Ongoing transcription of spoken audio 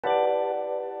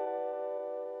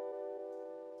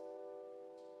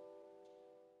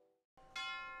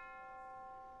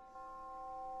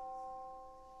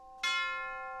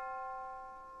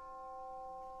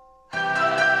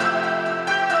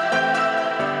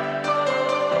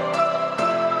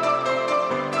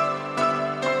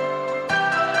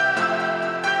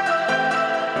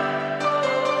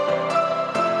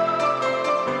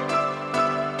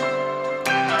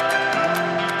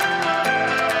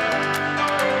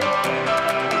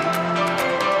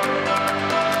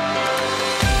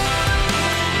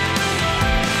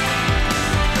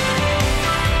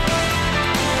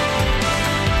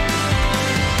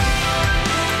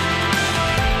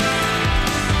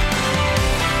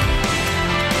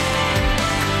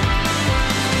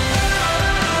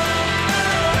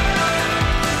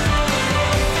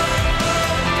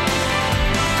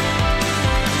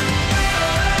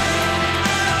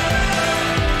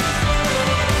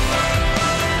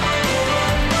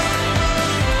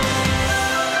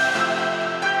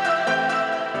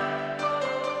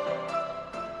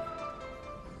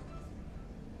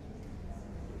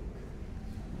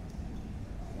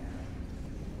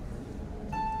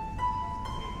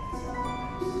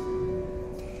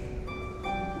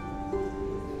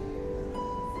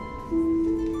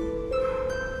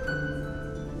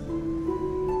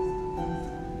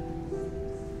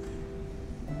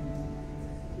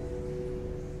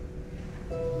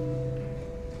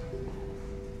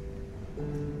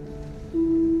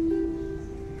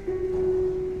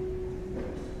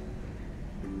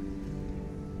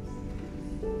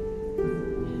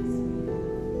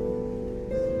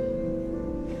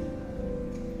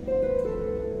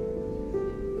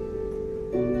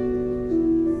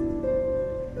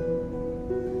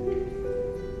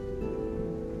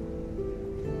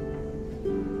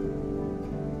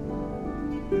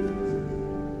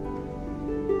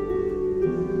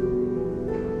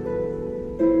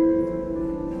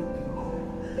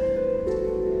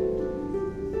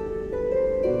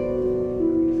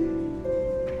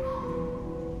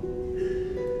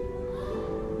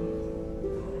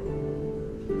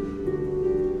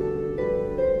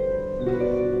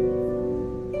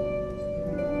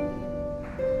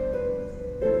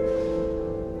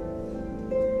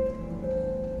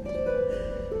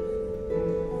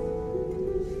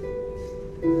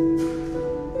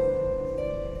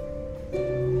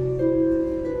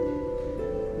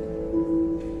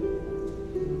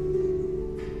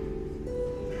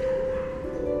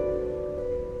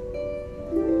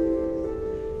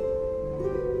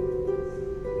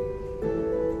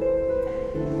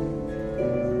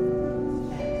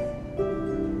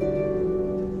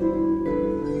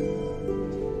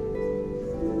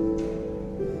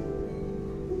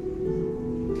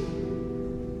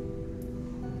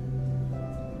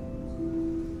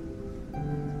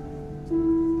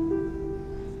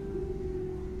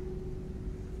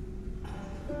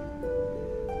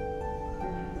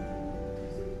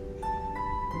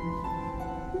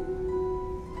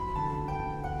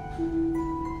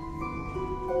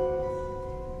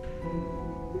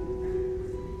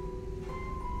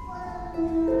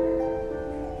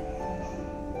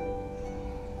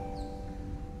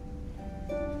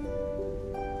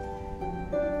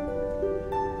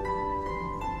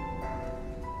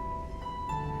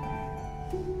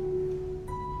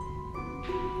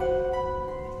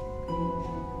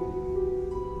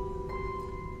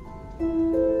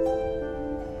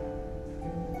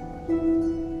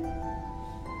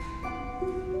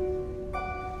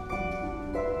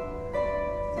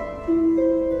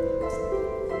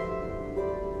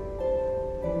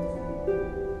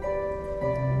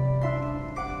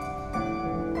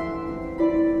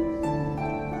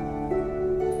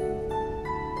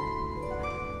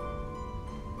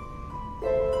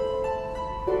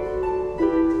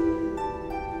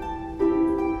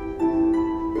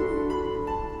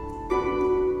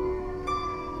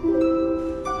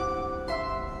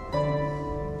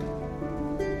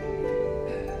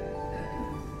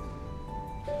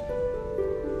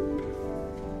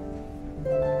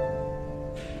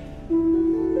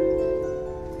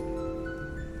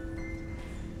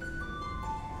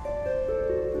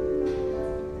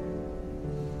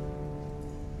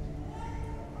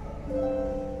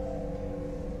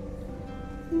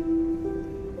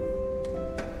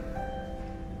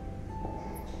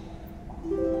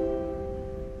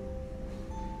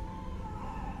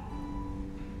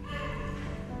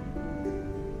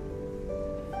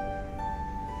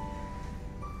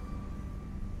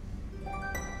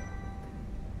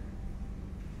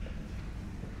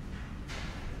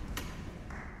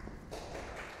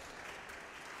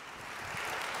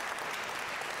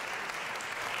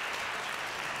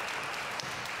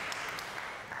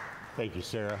Thank you,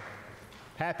 Sarah.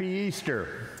 Happy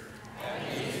Easter.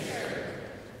 Happy Easter.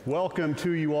 Welcome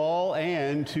to you all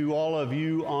and to all of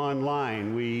you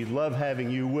online. We love having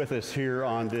you with us here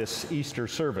on this Easter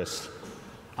service.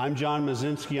 I'm John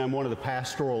Mazinski. I'm one of the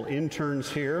pastoral interns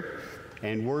here,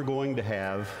 and we're going to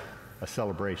have a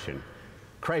celebration.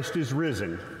 Christ is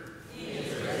risen. He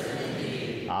is risen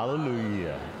indeed.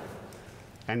 Hallelujah.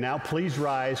 And now please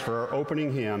rise for our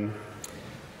opening hymn,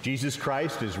 Jesus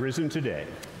Christ is risen today.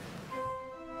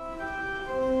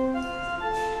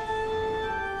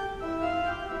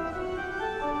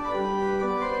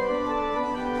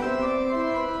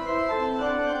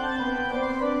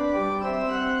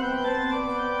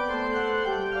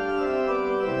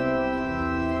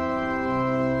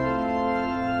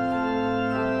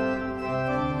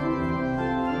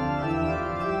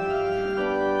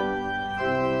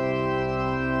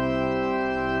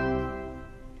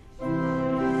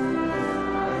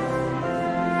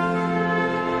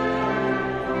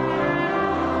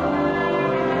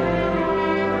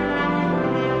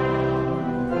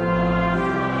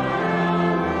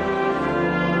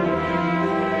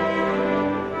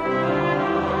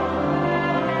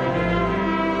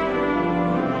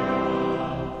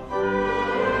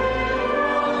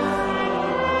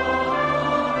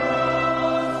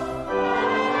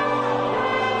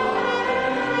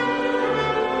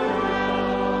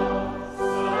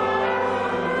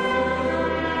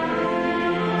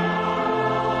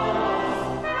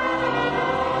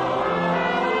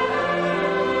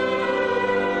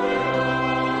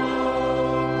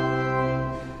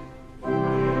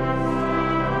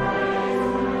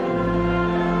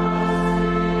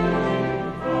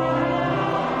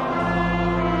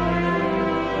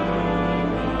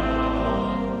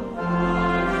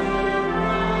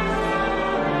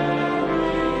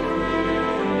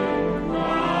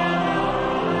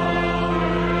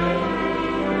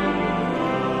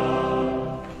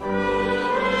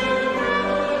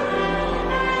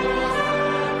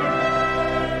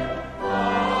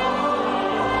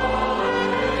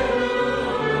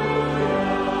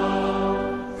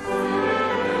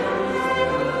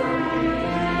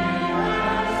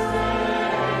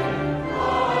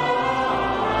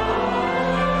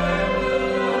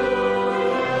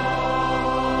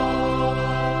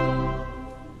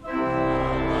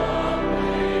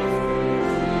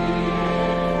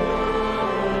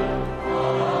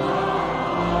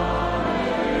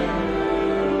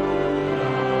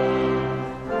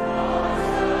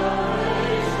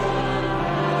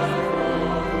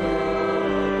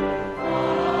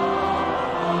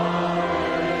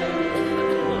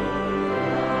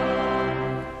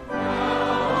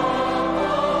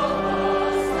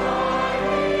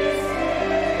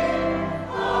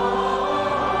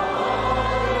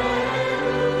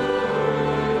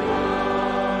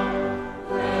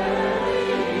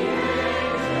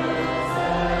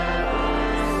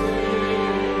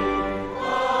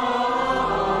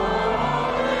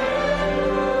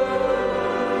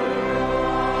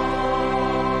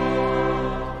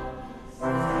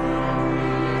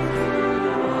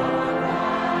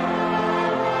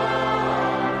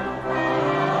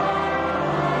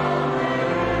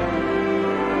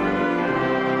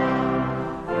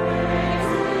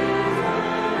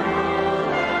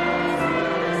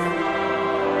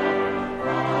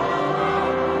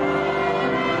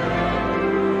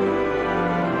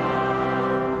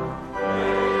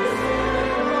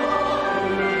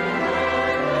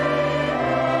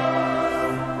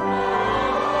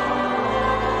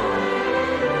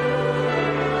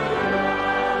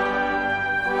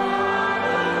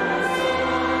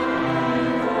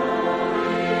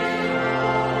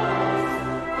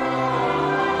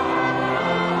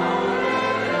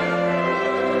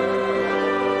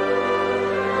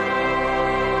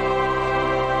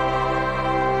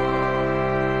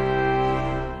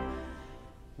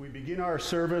 our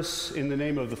service in the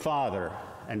name of the Father,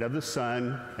 and of the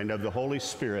Son, and of the Holy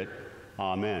Spirit.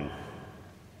 Amen.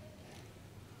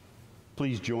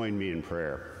 Please join me in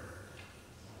prayer.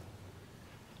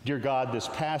 Dear God, this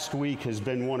past week has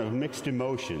been one of mixed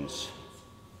emotions,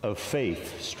 of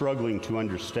faith struggling to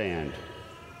understand.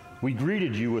 We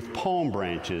greeted you with palm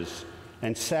branches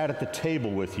and sat at the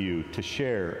table with you to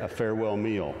share a farewell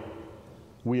meal.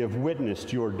 We have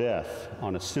witnessed your death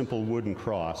on a simple wooden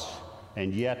cross,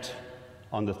 and yet,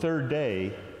 on the third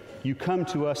day, you come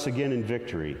to us again in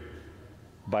victory.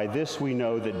 By this we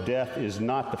know that death is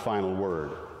not the final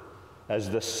word. As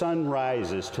the sun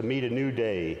rises to meet a new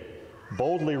day,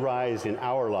 boldly rise in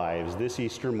our lives this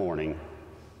Easter morning,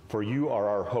 for you are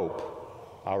our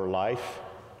hope, our life,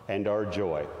 and our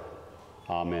joy.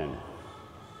 Amen.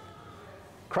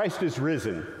 Christ is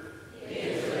risen. He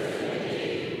is risen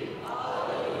indeed.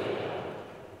 Hallelujah.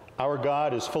 Our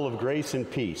God is full of grace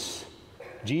and peace.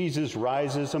 Jesus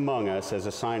rises among us as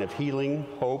a sign of healing,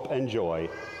 hope, and joy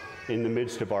in the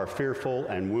midst of our fearful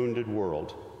and wounded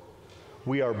world.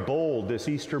 We are bold this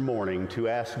Easter morning to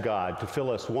ask God to fill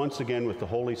us once again with the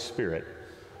Holy Spirit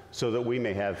so that we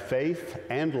may have faith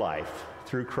and life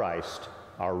through Christ,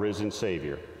 our risen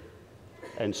Savior.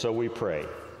 And so we pray.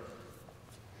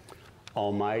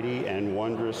 Almighty and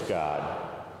wondrous God,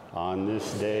 on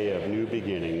this day of new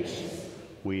beginnings,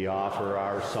 we offer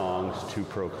our songs to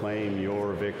proclaim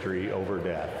your victory over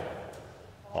death.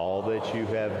 All that you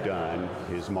have done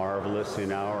is marvelous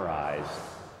in our eyes,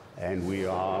 and we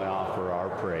all offer our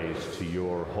praise to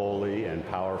your holy and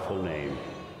powerful name.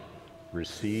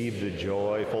 Receive the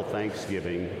joyful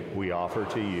thanksgiving we offer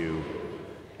to you,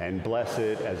 and bless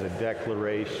it as a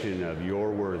declaration of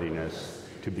your worthiness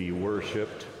to be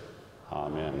worshiped.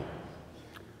 Amen.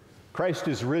 Christ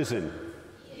is risen.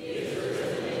 He is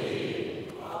risen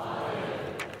indeed. Amen.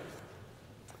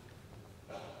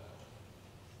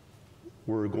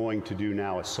 We're going to do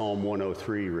now a Psalm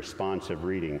 103 responsive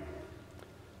reading.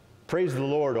 Praise the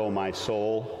Lord, O my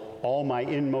soul, all my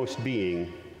inmost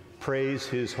being, praise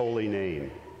his holy name.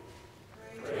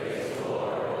 Praise the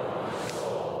Lord, O my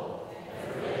soul,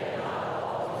 and forget not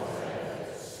all his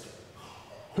benefits.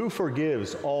 Who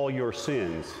forgives all your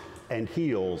sins and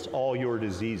heals all your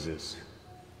diseases?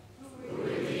 Who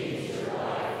redeems your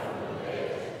life from the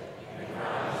pit and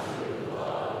crowns you with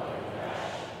love and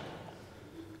compassion.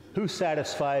 Who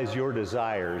satisfies your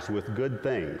desires with good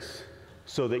things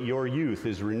so that your youth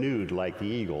is renewed like the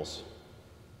eagles?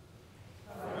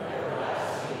 From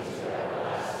everlasting to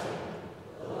everlasting,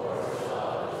 the Lord's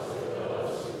love is with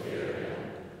those who fear him,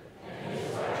 and his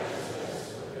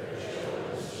righteousness with their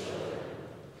children's children.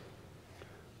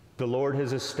 The Lord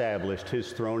has established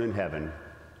his throne in heaven,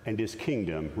 and his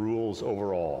kingdom rules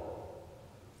over all.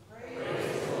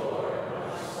 Praise the Lord,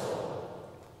 my soul.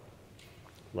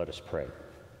 Let us pray.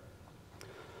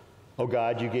 O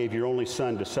God, you gave your only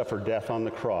Son to suffer death on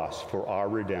the cross for our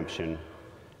redemption,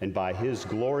 and by his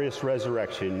glorious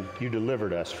resurrection, you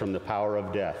delivered us from the power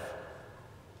of death.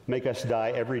 Make us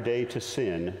die every day to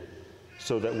sin,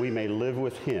 so that we may live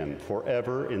with him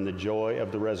forever in the joy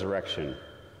of the resurrection.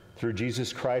 Through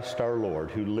Jesus Christ our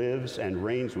Lord, who lives and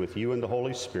reigns with you in the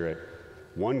Holy Spirit,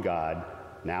 one God,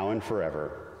 now and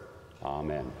forever.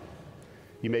 Amen.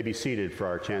 You may be seated for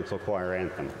our chancel choir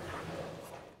anthem.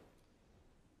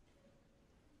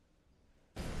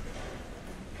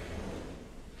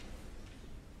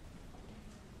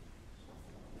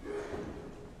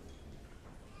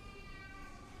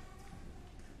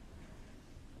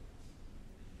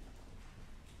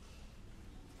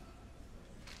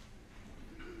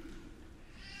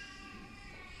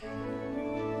 Love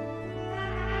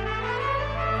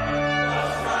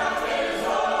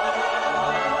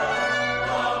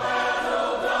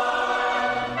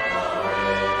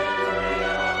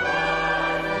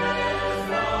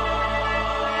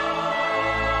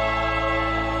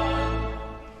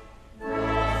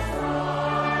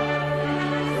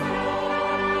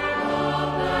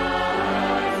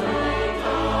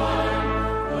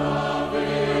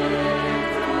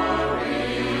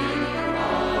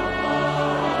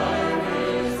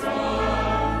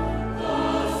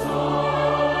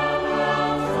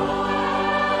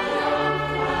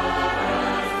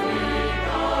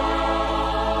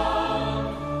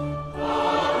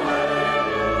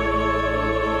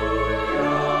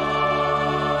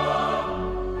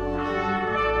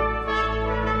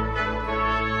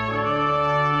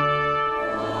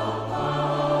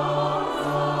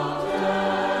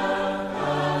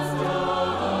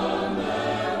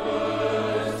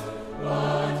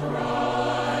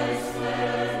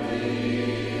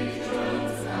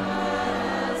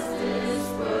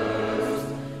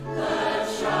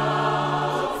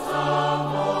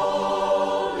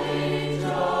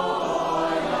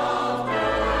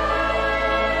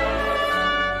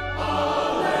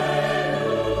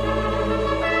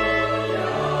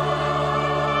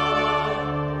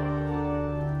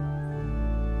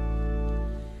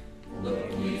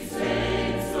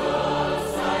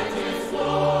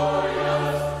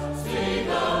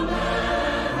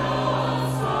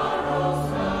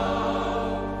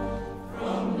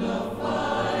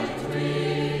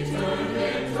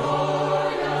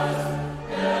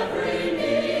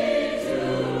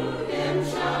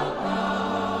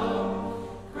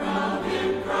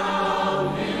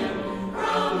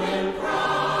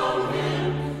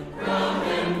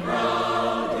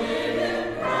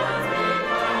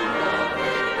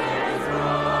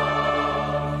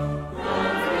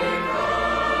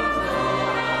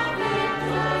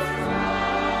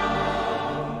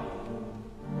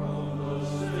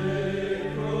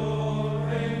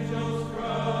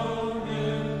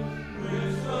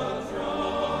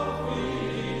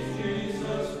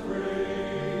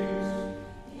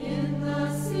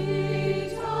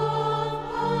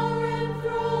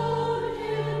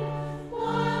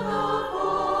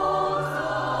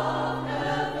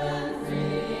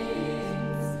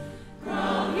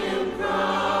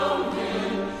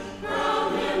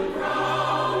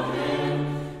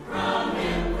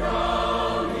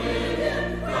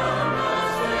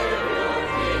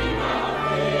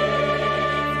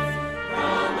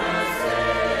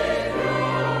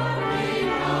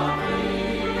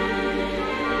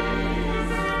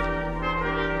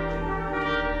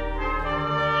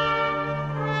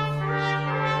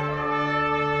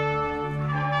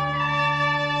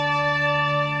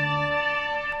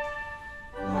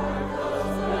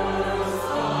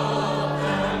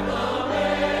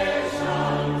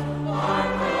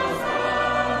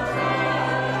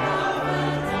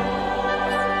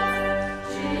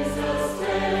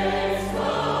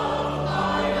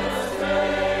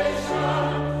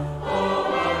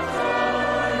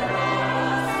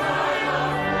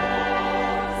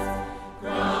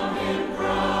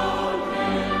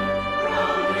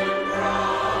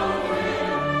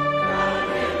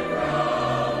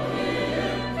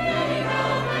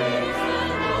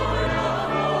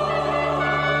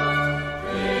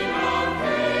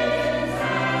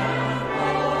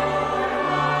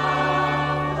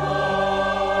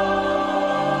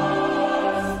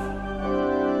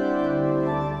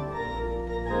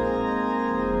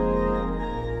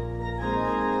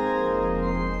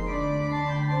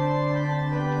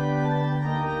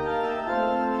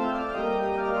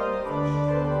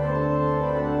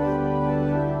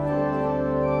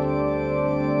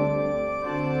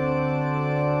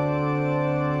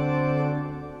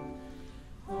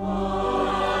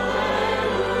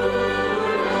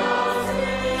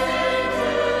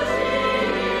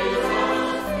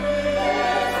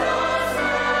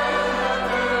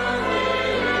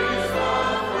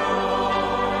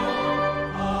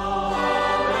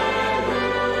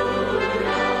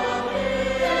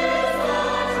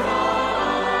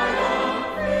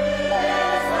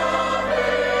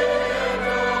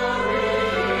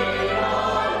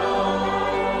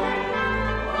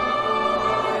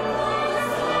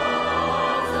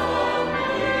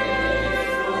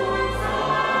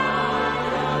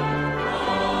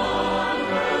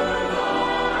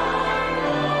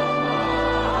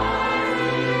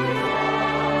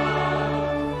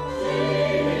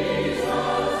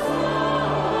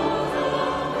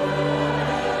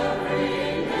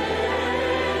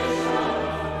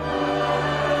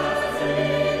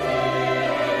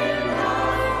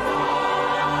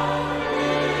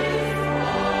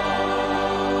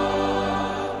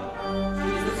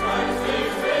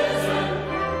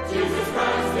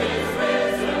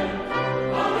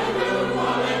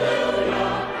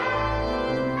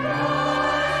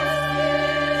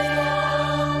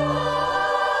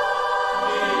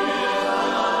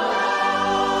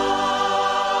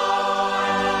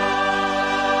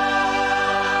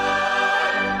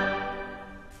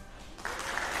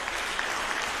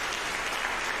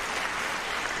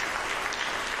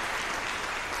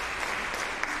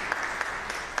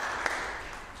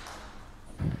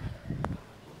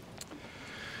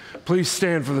Please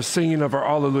stand for the singing of our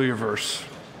Alleluia verse.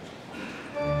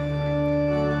 Alleluia,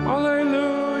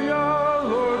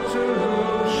 Lord, to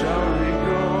whom shall we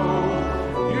go?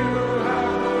 You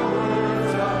have the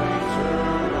words of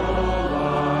eternal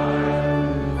life.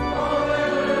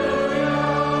 Alleluia,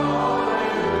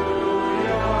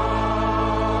 alleluia.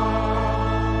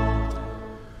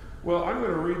 Well, I'm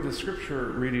going to read the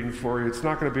scripture reading for you. It's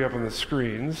not going to be up on the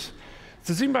screens.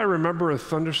 Does anybody remember a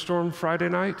thunderstorm Friday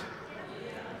night?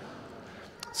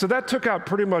 So that took out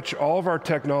pretty much all of our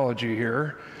technology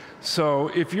here. So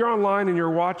if you're online and you're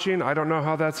watching, I don't know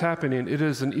how that's happening. It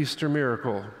is an Easter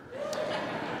miracle.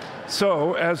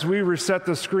 So as we reset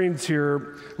the screens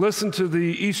here, listen to the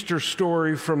Easter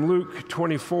story from Luke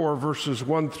 24, verses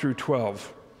 1 through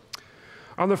 12.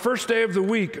 On the first day of the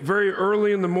week, very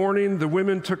early in the morning, the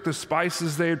women took the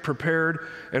spices they had prepared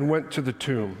and went to the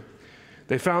tomb.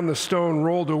 They found the stone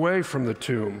rolled away from the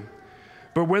tomb.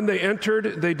 But when they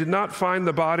entered, they did not find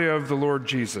the body of the Lord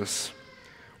Jesus.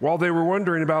 While they were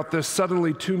wondering about this,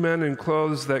 suddenly 2 men in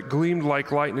clothes that gleamed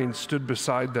like lightning stood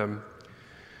beside them.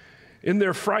 In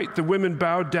their fright, the women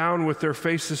bowed down with their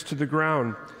faces to the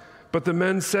ground. But the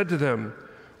men said to them,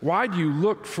 "Why do you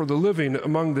look for the living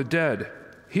among the dead?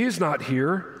 He is not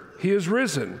here, he is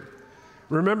risen.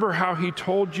 Remember how he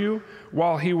told you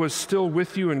while he was still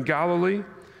with you in Galilee?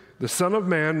 The Son of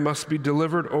Man must be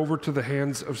delivered over to the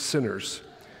hands of sinners,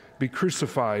 be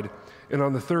crucified, and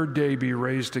on the third day be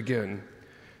raised again."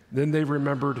 Then they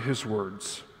remembered his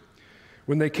words.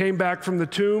 When they came back from the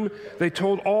tomb, they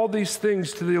told all these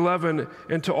things to the 11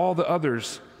 and to all the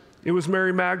others. It was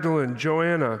Mary Magdalene,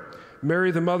 Joanna, Mary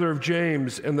the mother of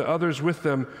James, and the others with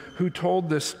them who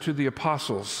told this to the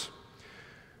apostles.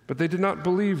 But they did not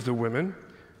believe the women,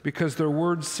 because their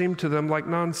words seemed to them like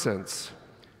nonsense.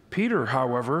 Peter,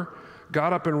 however,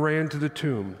 got up and ran to the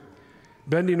tomb.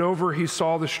 Bending over, he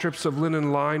saw the strips of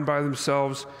linen lying by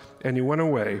themselves, and he went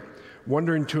away,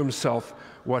 wondering to himself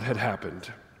what had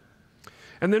happened.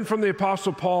 And then from the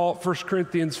Apostle Paul, 1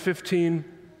 Corinthians 15,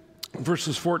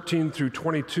 verses 14 through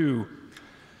 22.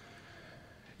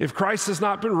 If Christ has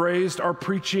not been raised, our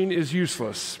preaching is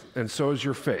useless, and so is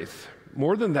your faith.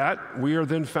 More than that, we are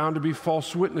then found to be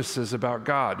false witnesses about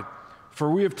God. For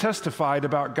we have testified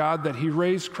about God that he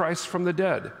raised Christ from the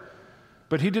dead.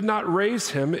 But he did not raise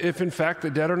him if in fact the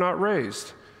dead are not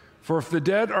raised. For if the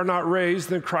dead are not raised,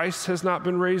 then Christ has not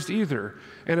been raised either.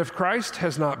 And if Christ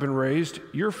has not been raised,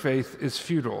 your faith is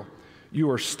futile.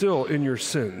 You are still in your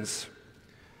sins.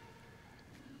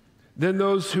 Then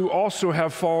those who also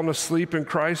have fallen asleep in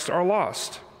Christ are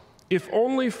lost. If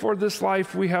only for this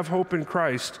life we have hope in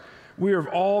Christ, we are of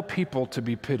all people to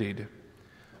be pitied.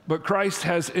 But Christ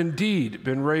has indeed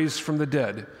been raised from the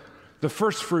dead, the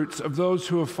firstfruits of those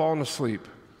who have fallen asleep.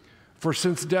 For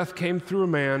since death came through a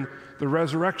man, the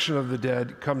resurrection of the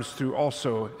dead comes through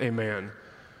also a man.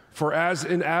 For as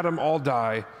in Adam all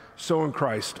die, so in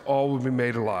Christ all will be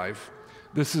made alive.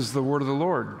 This is the word of the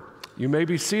Lord. You may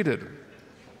be seated.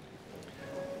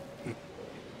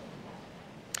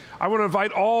 I want to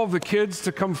invite all of the kids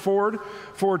to come forward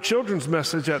for a children's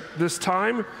message at this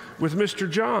time with Mr.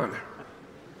 John.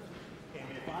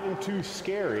 If I'm too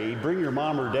scary, bring your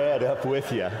mom or dad up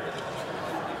with you.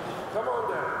 Come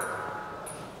on down.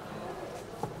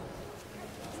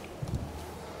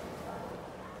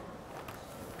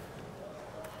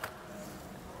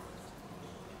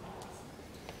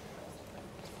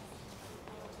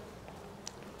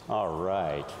 All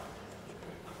right.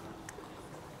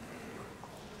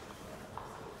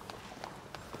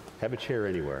 Have a chair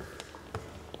anywhere.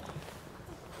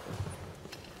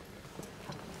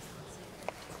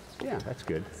 Yeah, that's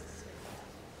good.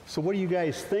 So what do you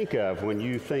guys think of when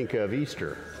you think of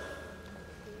Easter?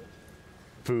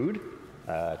 Food,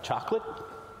 chocolate,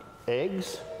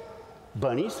 eggs,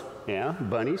 bunnies. Yeah,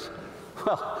 bunnies.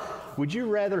 Well, would you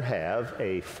rather have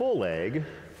a full egg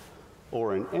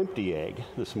or an empty egg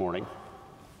this morning?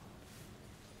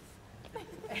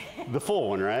 The full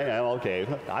one, right? Okay,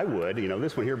 I would. You know,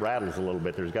 this one here rattles a little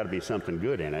bit. There's got to be something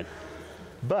good in it.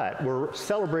 But we're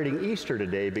celebrating Easter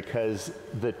today because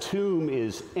the tomb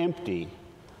is empty.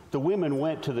 The women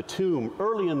went to the tomb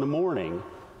early in the morning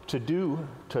to do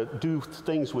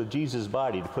things with Jesus'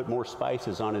 body, to put more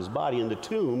spices on his body. In the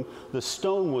tomb, the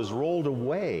stone was rolled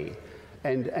away,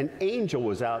 and an angel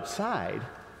was outside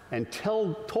and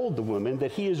told the women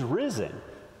that he is risen.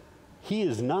 He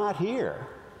is not here.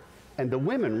 And the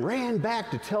women ran back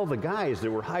to tell the guys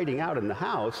that were hiding out in the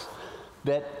house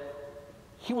that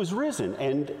he was risen.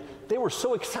 And they were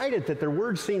so excited that their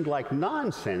words seemed like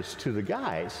nonsense to the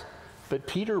guys. But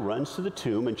Peter runs to the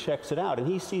tomb and checks it out, and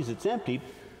he sees it's empty,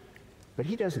 but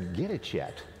he doesn't get it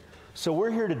yet. So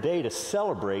we're here today to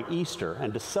celebrate Easter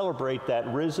and to celebrate that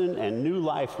risen and new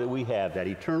life that we have, that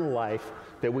eternal life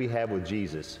that we have with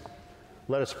Jesus.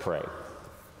 Let us pray.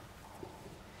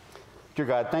 Dear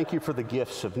God, thank you for the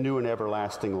gifts of new and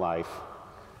everlasting life,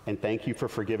 and thank you for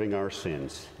forgiving our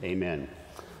sins. Amen.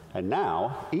 And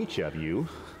now, each of you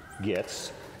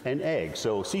gets an egg.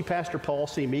 So see Pastor Paul,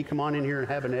 see me, come on in here and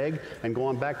have an egg, and go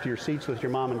on back to your seats with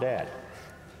your mom and dad.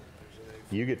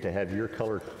 You get to have your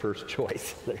color first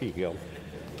choice. There you go.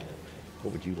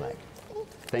 What would you like?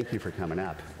 Thank you for coming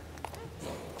out.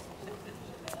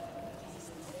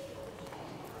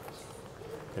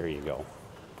 There you go.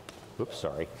 Oops,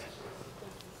 sorry.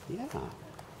 Yeah.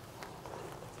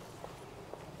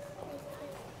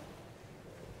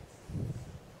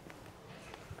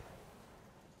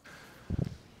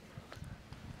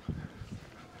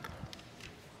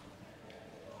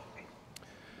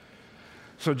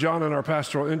 So John and our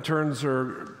pastoral interns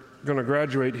are going to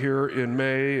graduate here in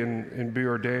May and be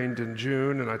ordained in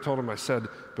June. And I told them, I said,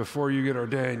 before you get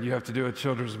ordained, you have to do a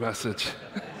children's message.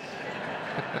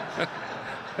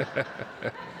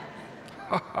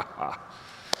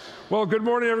 Well, good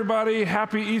morning, everybody.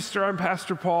 Happy Easter. I'm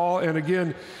Pastor Paul. And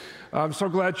again, I'm so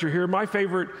glad you're here. My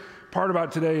favorite part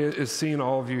about today is seeing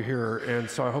all of you here. And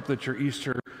so I hope that your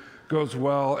Easter goes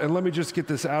well. And let me just get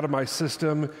this out of my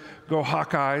system. Go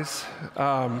Hawkeyes.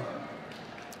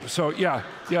 So yeah,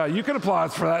 you can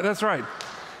applaud for that. That's right.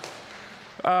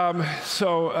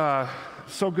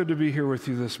 So good to be here with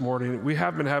you this morning. We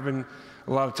have been having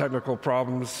a lot of technical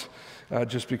problems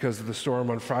just because of the storm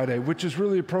on Friday, which is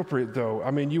really appropriate, though.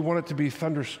 I mean, you want it to be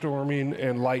thunderstorming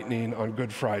and lightning on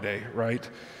Good Friday, right?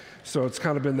 So it's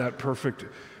kind of been that perfect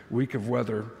week of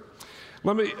weather.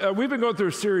 We've been going through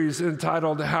a series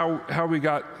entitled How We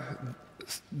Got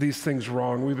These Things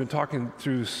Wrong. We've been talking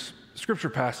through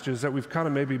scripture passages that we've kind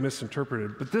of maybe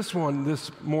misinterpreted. But this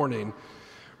morning,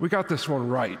 we got this one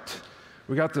right.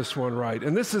 We got this one right.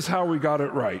 And this is how we got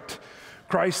it right.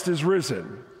 Christ is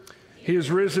risen. He is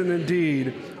risen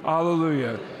indeed.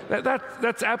 Hallelujah.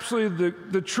 That's absolutely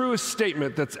the truest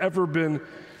statement that's ever been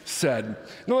said.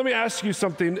 Now let me ask you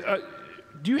something.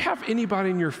 Do you have anybody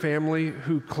in your family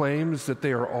who claims that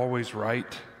they are always right?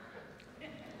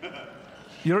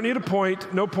 You don't need a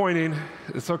point. No pointing.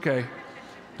 It's okay.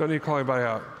 Don't need to call anybody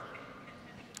out.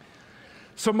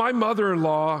 So my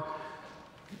mother-in-law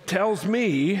tells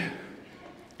me,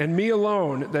 and me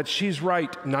alone, that she's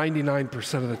right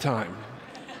 99% of the time.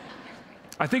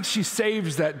 I think she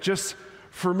saves that just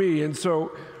for me. And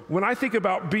so when I think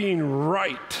about being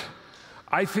right,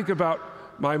 I think about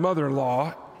my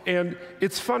mother-in-law. And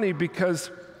it's funny because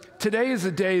today is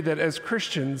a day that as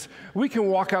Christians, we can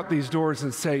walk out these doors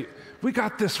and say, we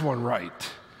got this one right.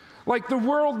 Like the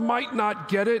world might not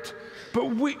get it, but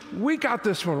we got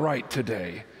this one right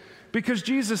today because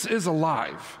Jesus is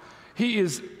alive.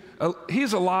 He's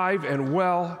alive and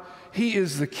well. He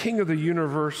is the King of the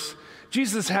universe.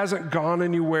 Jesus hasn't gone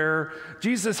anywhere.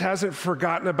 Jesus hasn't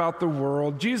forgotten about the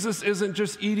world. Jesus isn't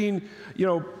just eating,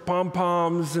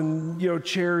 pom-poms and,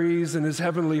 cherries in his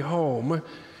heavenly home.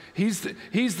 He's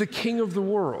the King of the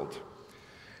world.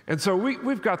 And so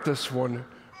we've got this one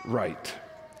right.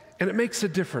 And it makes a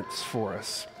difference for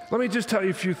us. Let me just tell you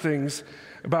a few things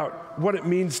about what it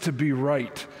means to be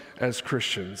right as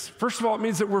Christians. First of all, it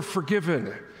means that we're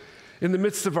forgiven in the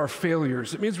midst of our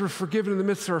failures. It means we're forgiven in the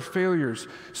midst of our failures.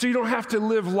 So you don't have to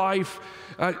live life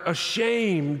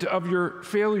ashamed of your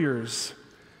failures.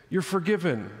 You're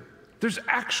forgiven. There's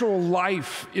actual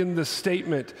life in the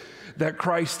statement that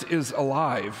Christ is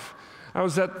alive. I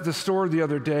was at the store the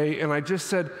other day and I just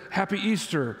said, Happy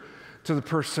Easter to the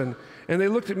person. And they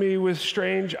looked at me with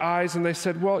strange eyes and they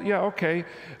said, well, yeah, okay,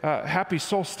 happy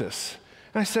solstice.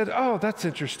 And I said, oh, that's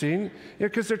interesting,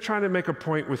 because they're trying to make a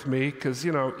point with me, because,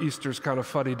 Easter's kind of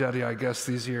fuddy-duddy, I guess,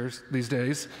 these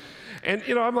days. And,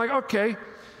 I'm like, okay,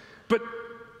 but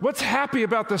what's happy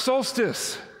about the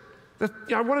solstice?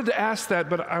 I wanted to ask that,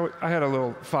 but I had a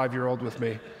little 5-year-old with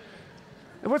me.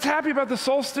 And what's happy about the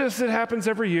solstice? It happens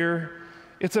every year.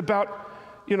 It's about,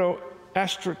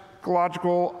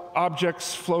 astrological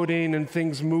objects floating and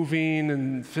things moving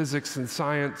and physics and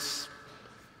science.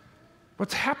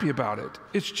 What's happy about it?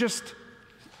 It's just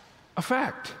a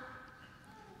fact.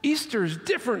 Easter is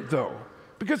different, though,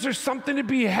 because there's something to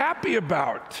be happy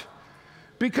about.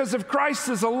 Because if Christ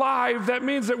is alive, that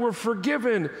means that we're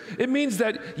forgiven. It means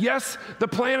that, yes, the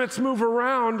planets move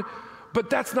around, but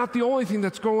that's not the only thing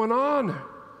that's going on.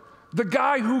 The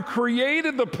guy who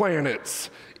created the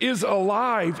planets is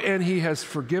alive, and he has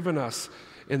forgiven us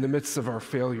in the midst of our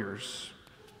failures.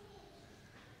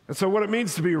 And so what it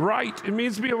means to be right, it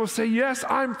means to be able to say, yes,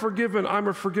 I'm forgiven. I'm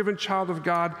a forgiven child of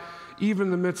God, even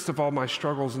in the midst of all my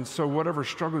struggles. And so whatever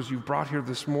struggles you've brought here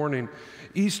this morning,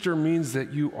 Easter means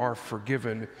that you are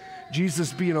forgiven.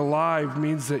 Jesus being alive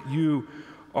means that you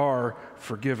are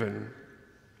forgiven.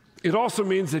 It also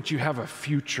means that you have a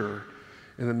future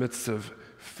in the midst of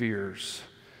fears.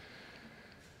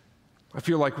 I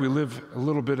feel like we live a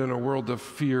little bit in a world of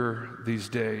fear these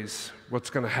days. What's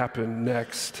going to happen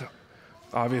next?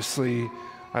 Obviously,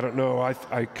 I don't know. I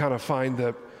kind of find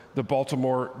that the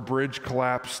Baltimore bridge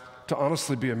collapse to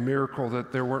honestly be a miracle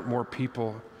that there weren't more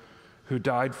people who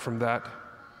died from that.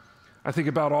 I think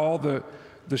about all the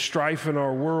strife in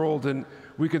our world, and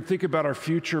we can think about our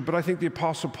future, but I think the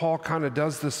Apostle Paul kind of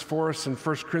does this for us in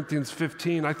 1 Corinthians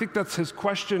 15. I think that's his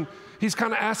question. He's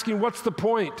kind of asking, what's the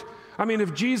point? I mean,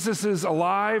 if Jesus is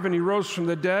alive and he rose from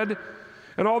the dead,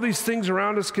 and all these things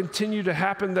around us continue to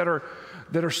happen that are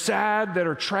sad, that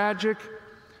are tragic,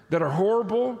 that are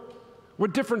horrible,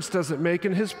 what difference does it make?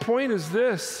 And his point is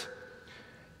this: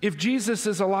 if Jesus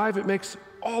is alive, it makes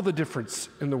all the difference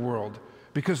in the world,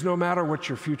 because no matter what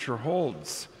your future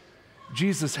holds,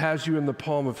 Jesus has you in the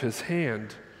palm of his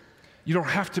hand. You don't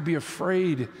have to be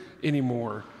afraid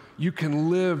anymore. You can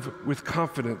live with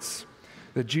confidence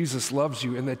that Jesus loves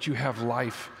you and that you have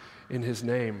life in his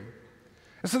name.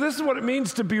 And so this is what it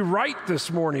means to be right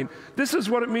this morning. This is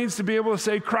what it means to be able to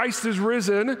say, Christ is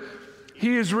risen.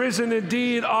 He is risen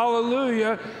indeed.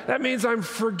 Hallelujah. That means I'm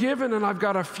forgiven and I've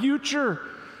got a future.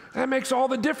 That makes all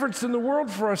the difference in the world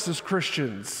for us as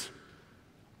Christians.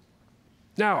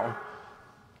 Now,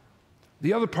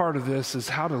 the other part of this is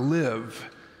how to live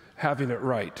having it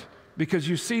right. Because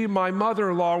you see, my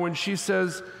mother-in-law, when she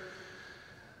says,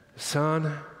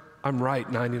 son, I'm right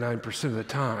 99% of the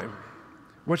time,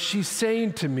 what she's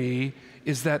saying to me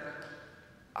is that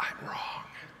I'm wrong.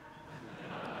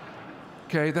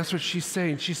 Okay, that's what she's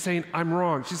saying. She's saying, I'm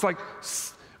wrong. She's like,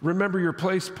 remember your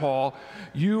place, Paul.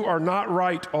 You are not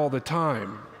right all the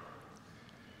time.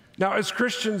 Now, as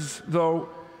Christians, though,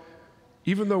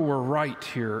 even though we're right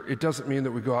here, it doesn't mean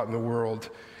that we go out in the world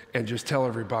and just tell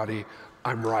everybody,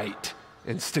 I'm right,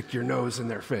 and stick your nose in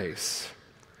their face.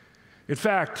 In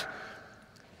fact,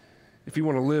 if you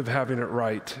want to live having it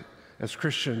right, as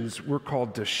Christians, we're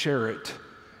called to share it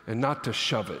and not to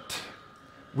shove it.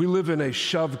 We live in a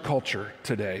shove culture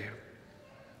today.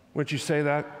 Wouldn't you say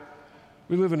that?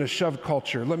 We live in a shove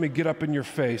culture. Let me get up in your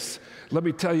face. Let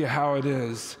me tell you how it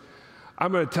is.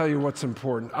 I'm going to tell you what's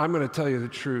important. I'm going to tell you the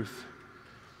truth.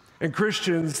 And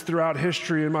Christians throughout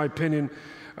history, in my opinion,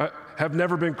 have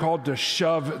never been called to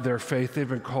shove their faith. They've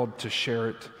been called to share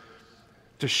it.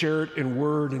 To share it in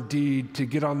word and deed, to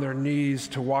get on their knees,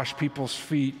 to wash people's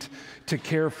feet, to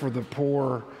care for the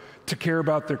poor, to care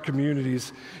about their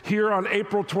communities. Here on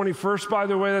April 21st, by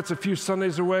the way, that's a few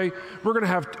Sundays away, we're going to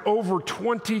have over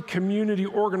 20 community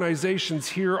organizations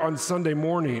here on Sunday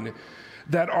morning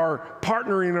that are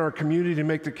partnering in our community to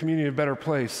make the community a better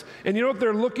place. And you know what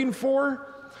they're looking for?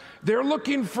 They're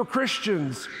looking for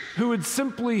Christians who would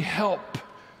simply help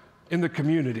in the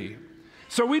community.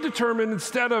 So we determined,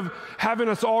 instead of having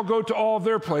us all go to all of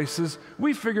their places,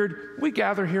 we figured we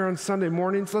gather here on Sunday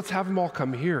mornings, let's have them all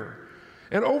come here.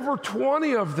 And over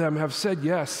 20 of them have said,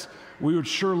 yes, we would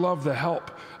sure love the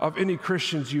help of any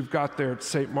Christians you've got there at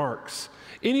St. Mark's.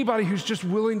 Anybody who's just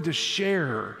willing to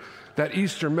share that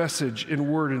Easter message in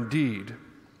word and deed.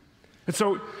 And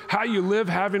so how you live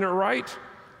having it right,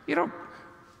 you don't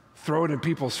throw it in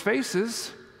people's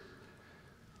faces.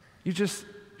 You just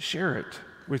share it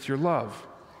with your love,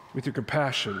 with your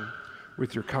compassion,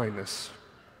 with your kindness.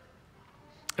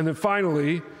 And then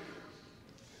finally,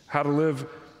 how to live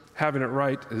having it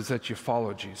right is that you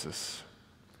follow Jesus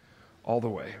all the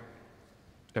way,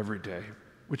 every day,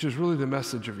 which is really the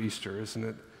message of Easter, isn't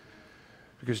it?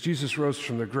 Because Jesus rose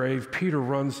from the grave. Peter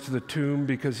runs to the tomb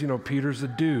because, Peter's a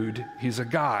dude. He's a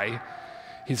guy.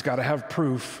 He's got to have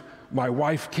proof. My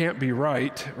wife can't be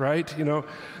right?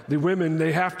 The women,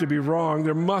 they have to be wrong.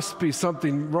 There must be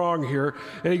something wrong here.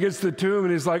 And he gets to the tomb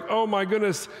and he's like, oh my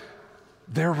goodness,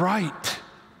 they're right.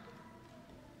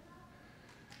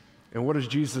 And what does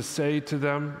Jesus say to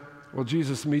them? Well,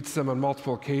 Jesus meets them on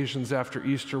multiple occasions after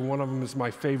Easter. One of them is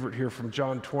my favorite here from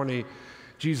John 20.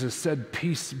 Jesus said,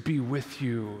 peace be with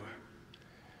you.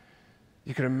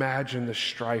 You can imagine the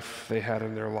strife they had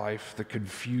in their life, the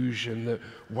confusion,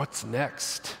 what's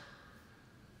next?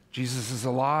 Jesus is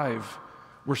alive.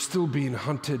 We're still being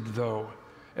hunted, though,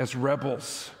 as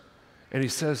rebels. And he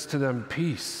says to them,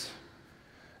 peace.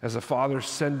 As the Father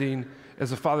sent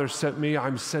me,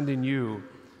 I'm sending you.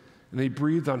 And they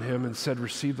breathed on him and said,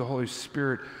 receive the Holy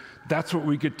Spirit. That's what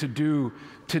we get to do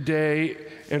today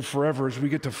and forever, is we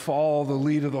get to follow the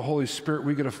lead of the Holy Spirit.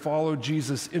 We get to follow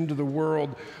Jesus into the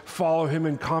world, follow him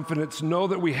in confidence, know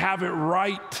that we have it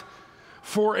right.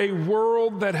 For a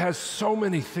world that has so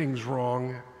many things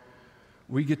wrong,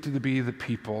 we get to be the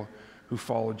people who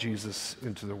follow Jesus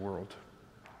into the world.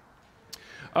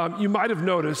 You might have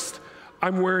noticed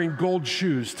I'm wearing gold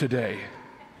shoes today.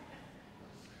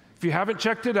 If you haven't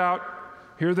checked it out,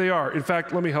 here they are. In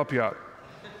fact, let me help you out.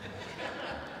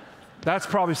 That's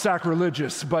probably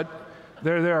sacrilegious, but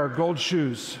there they are, gold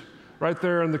shoes, right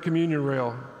there on the communion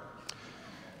rail.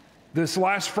 This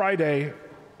last Friday,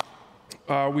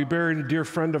 we buried a dear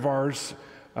friend of ours,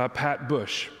 Pat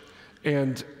Bush.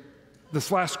 And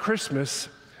this last Christmas,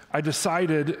 I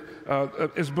decided,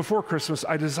 as before Christmas,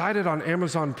 I decided on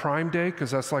Amazon Prime Day,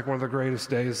 because that's like one of the greatest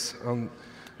days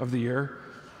of the year,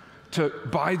 to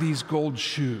buy these gold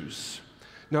shoes.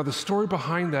 Now, the story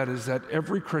behind that is that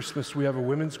every Christmas we have a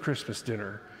women's Christmas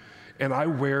dinner, and I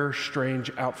wear strange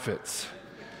outfits.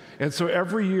 And so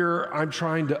every year I'm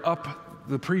trying to up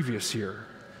the previous year.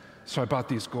 So I bought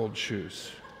these gold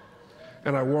shoes,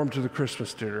 and I wore them to the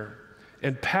Christmas dinner.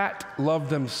 And Pat loved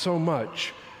them so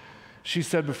much, she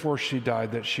said before she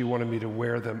died that she wanted me to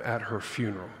wear them at her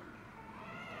funeral.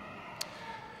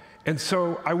 And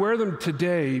so I wear them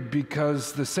today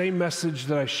because the same message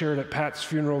that I shared at Pat's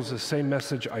funeral is the same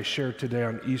message I shared today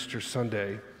on Easter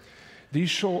Sunday.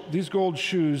 These gold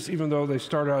shoes, even though they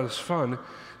started out as fun,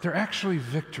 they're actually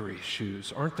victory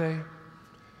shoes, aren't they?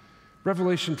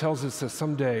 Revelation tells us that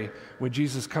someday when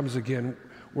Jesus comes again,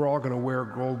 we're all going to wear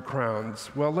gold crowns.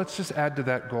 Well, let's just add to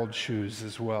that gold shoes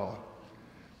as well.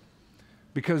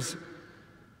 Because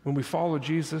when we follow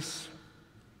Jesus,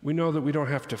 we know that we don't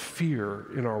have to fear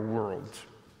in our world.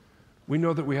 We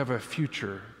know that we have a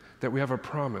future, that we have a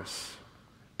promise.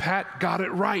 Pat got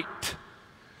it right.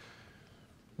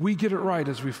 We get it right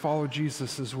as we follow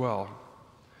Jesus as well.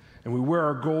 And we wear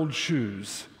our gold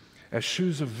shoes as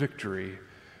shoes of victory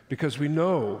because we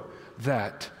know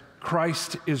that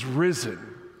Christ is risen.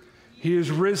 He is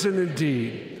risen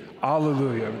indeed.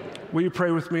 Hallelujah. Will you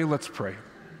pray with me? Let's pray.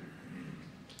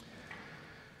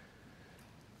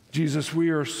 Jesus,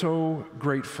 we are so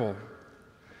grateful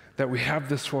that we have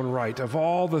this one right. Of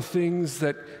all the things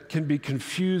that can be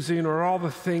confusing or all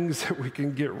the things that we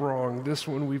can get wrong, this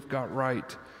one we've got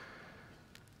right.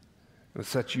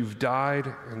 It's that you've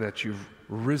died and that you've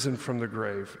risen from the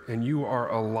grave and you are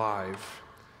alive.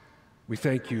 We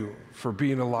thank you for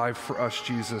being alive for us,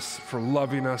 Jesus, for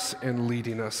loving us and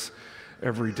leading us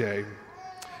every day.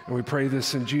 And we pray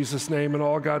this in Jesus' name, and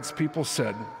all God's people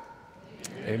said,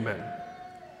 amen.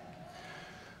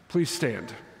 Please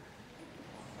stand.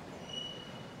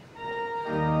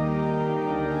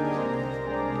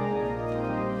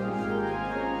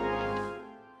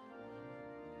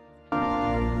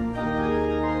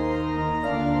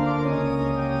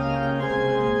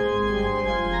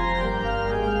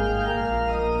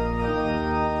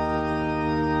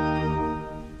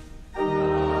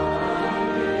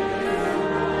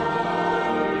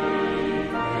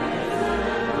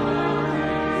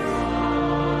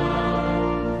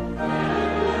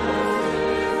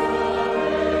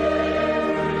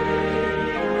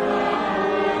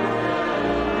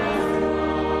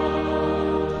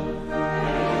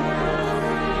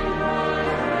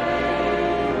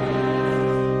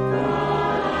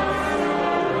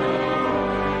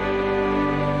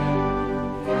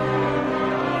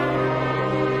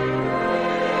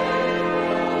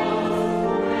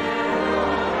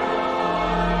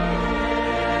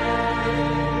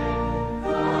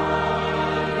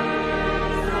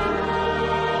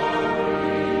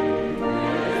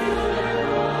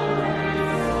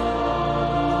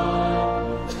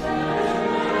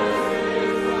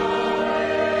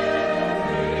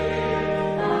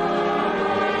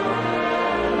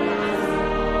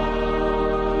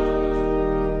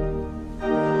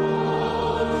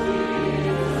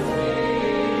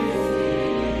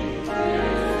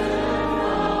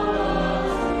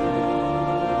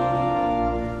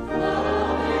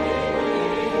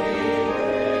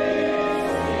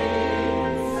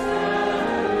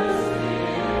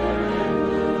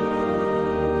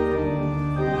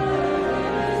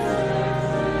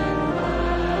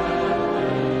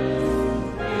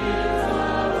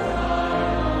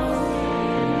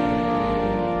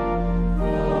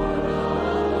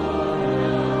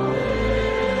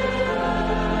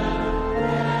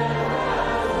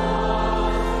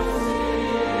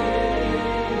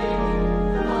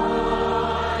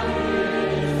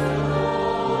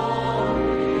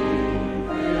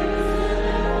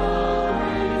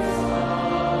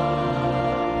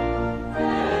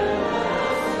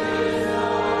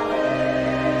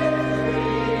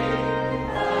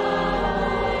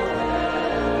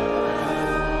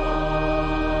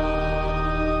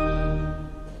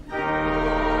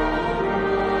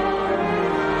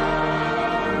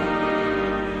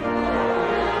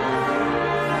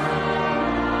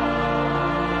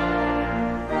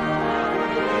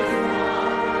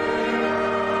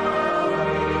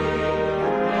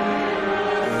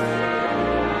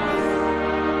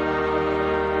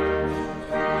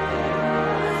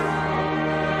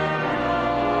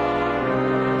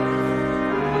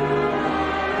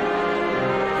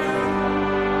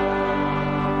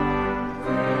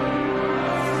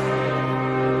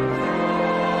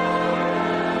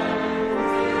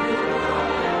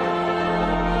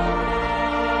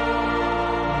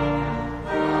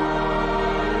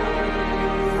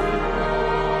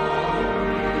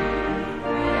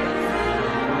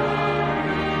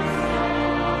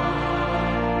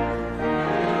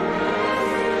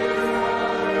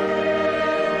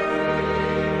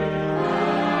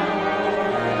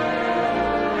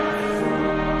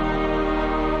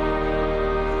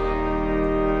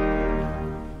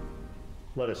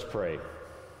 us pray.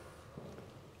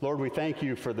 Lord, we thank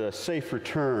you for the safe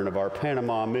return of our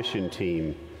Panama mission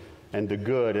team and the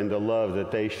good and the love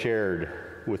that they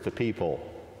shared with the people.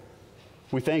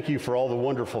 We thank you for all the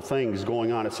wonderful things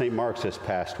going on at St. Mark's this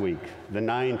past week, the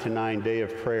 9 to 9 day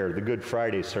of prayer, the Good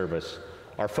Friday service,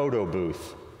 our photo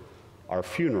booth, our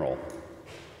funeral.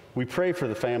 We pray for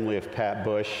the family of Pat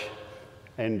Bush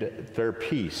and their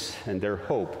peace and their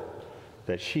hope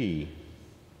that she,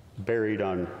 buried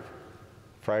on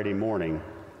Friday morning,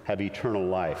 have eternal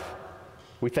life.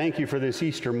 We thank you for this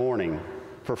Easter morning,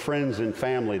 for friends and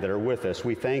family that are with us.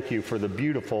 We thank you for the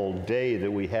beautiful day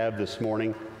that we have this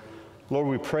morning. Lord,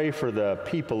 we pray for the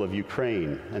people of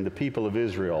Ukraine and the people of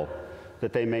Israel,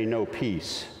 that they may know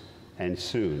peace and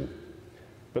soon.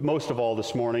 But most of all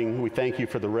this morning, we thank you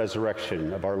for the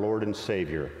resurrection of our Lord and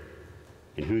Savior,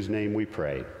 in whose name we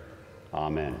pray.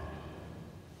 Amen.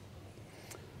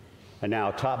 And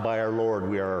now, taught by our Lord,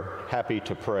 we are happy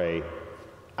to pray,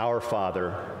 Our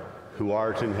Father, who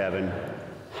art in heaven,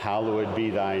 hallowed be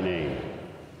thy name.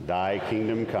 Thy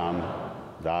kingdom come,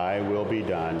 thy will be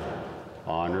done,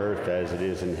 on earth as it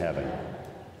is in heaven.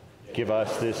 Give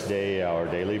us this day our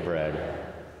daily bread,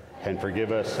 and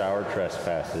forgive us our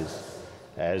trespasses,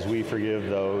 as we forgive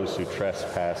those who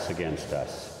trespass against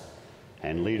us.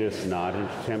 And lead us not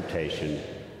into temptation,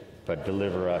 but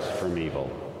deliver us from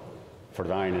evil. For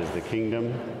thine is the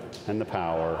kingdom, and the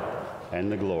power,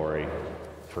 and the glory,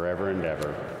 forever and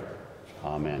ever.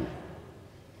 Amen.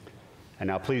 And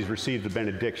now please receive the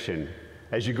benediction.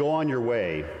 As you go on your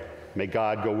way, may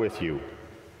God go with you.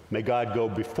 May God go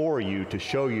before you to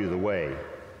show you the way,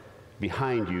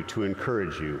 behind you to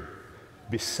encourage you,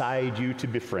 beside you to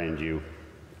befriend you,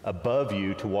 above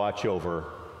you to watch over,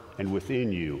 and within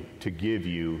you to give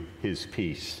you his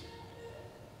peace.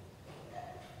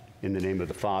 In the name of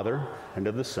the Father, and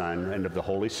of the Son, and of the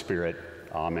Holy Spirit,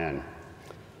 amen.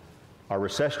 Our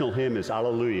recessional hymn is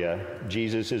Alleluia,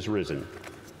 Jesus is risen.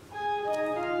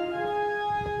 Amen.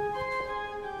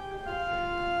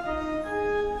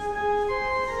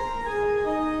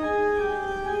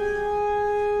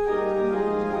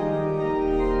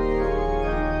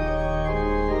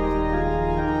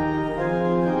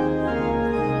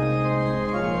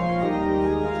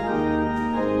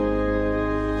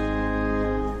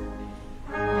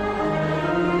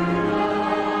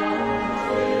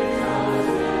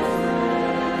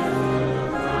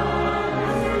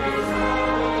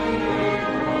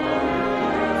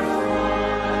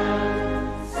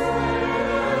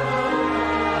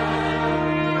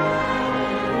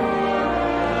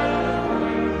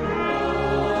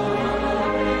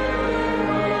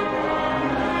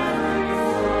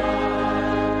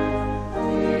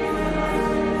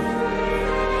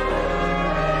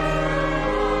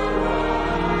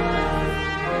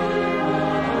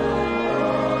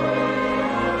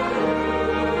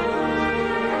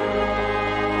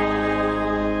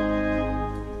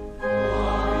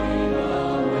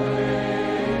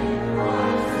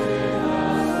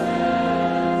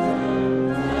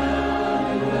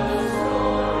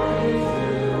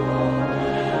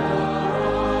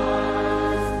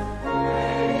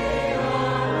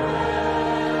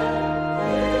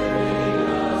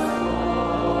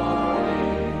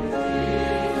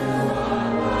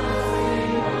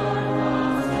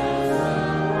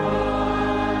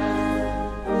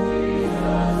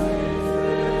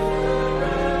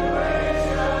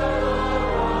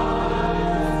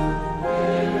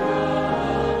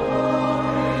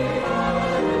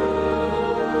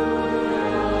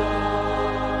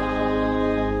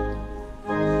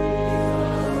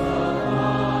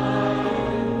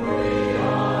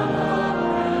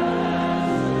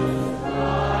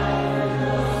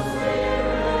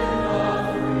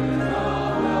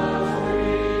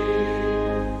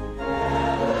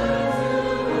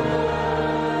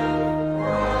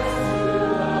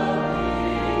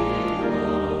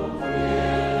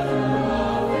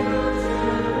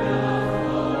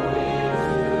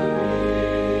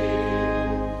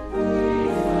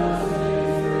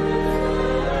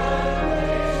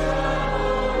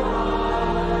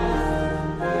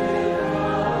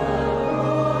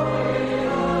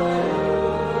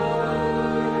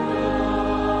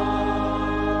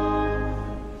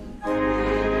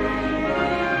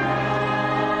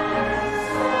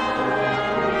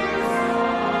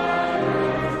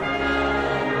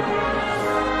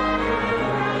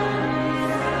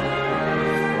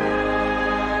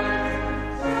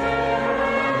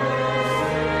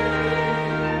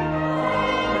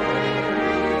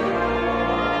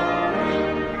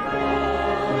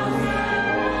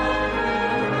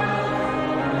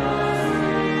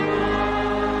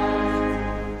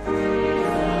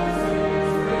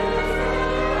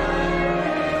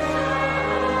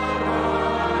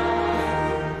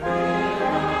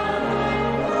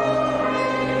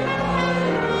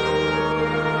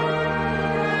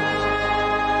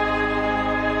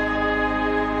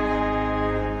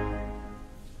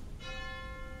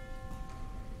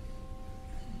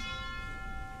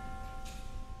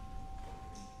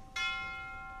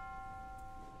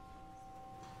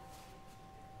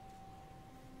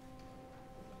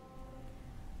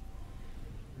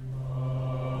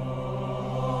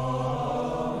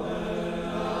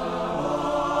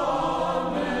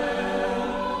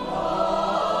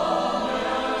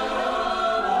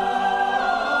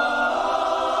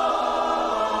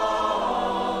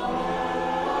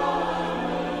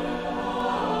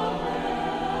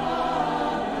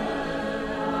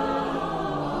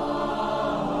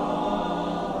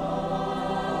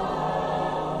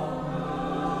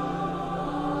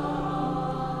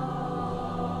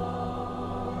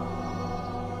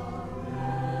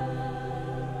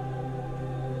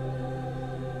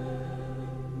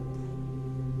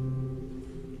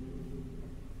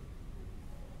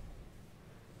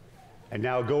 And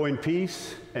now go in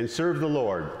peace and serve the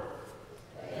Lord.